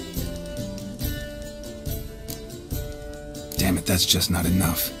 Damn it, that's just not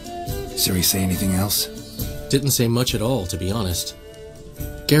enough. Ciri say anything else? Didn't say much at all, to be honest.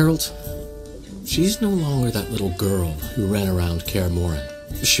 Geralt, she's no longer that little girl who ran around Kaer Morhen.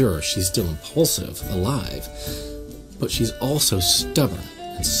 Sure, she's still impulsive, alive, but she's also stubborn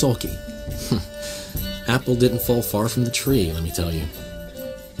and sulky. Apple didn't fall far from the tree, let me tell you.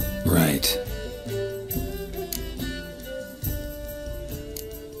 Right.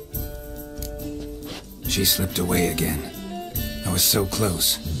 She slipped away again. I was so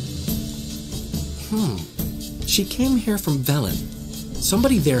close. She came here from Velen.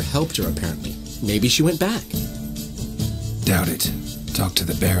 Somebody there helped her, apparently. Maybe she went back. Doubt it. talked to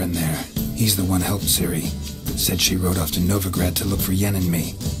the Baron there. He's the one helped Ciri. Said she rode off to Novigrad to look for Yen and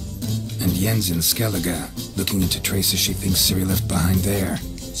me. And Yen's in Skellige, looking into traces she thinks Ciri left behind there.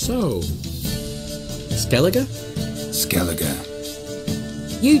 So, Skellige? Skellige.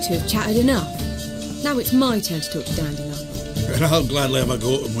 You two have chatted enough. Now it's my turn to talk to Dandelion. And I'll gladly have a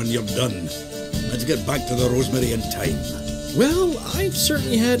go at him when you're done. Let's get back to the Rosemary in time. Well, I've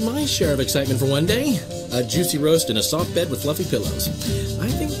certainly had my share of excitement for one day. A juicy roast in a soft bed with fluffy pillows. I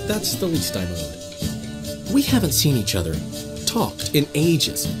think that's the least I owed. We haven't seen each other, talked, in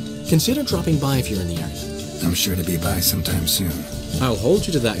ages. Consider dropping by if you're in the area. I'm sure to be by sometime soon. I'll hold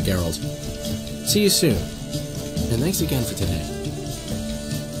you to that, Geralt. See you soon. And thanks again for today.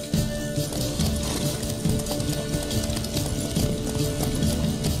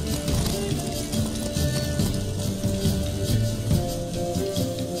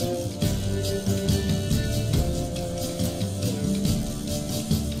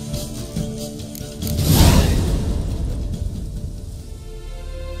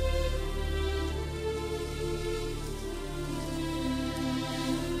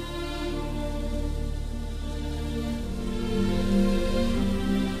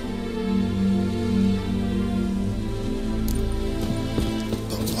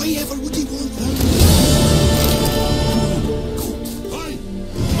 Why ever would he want that?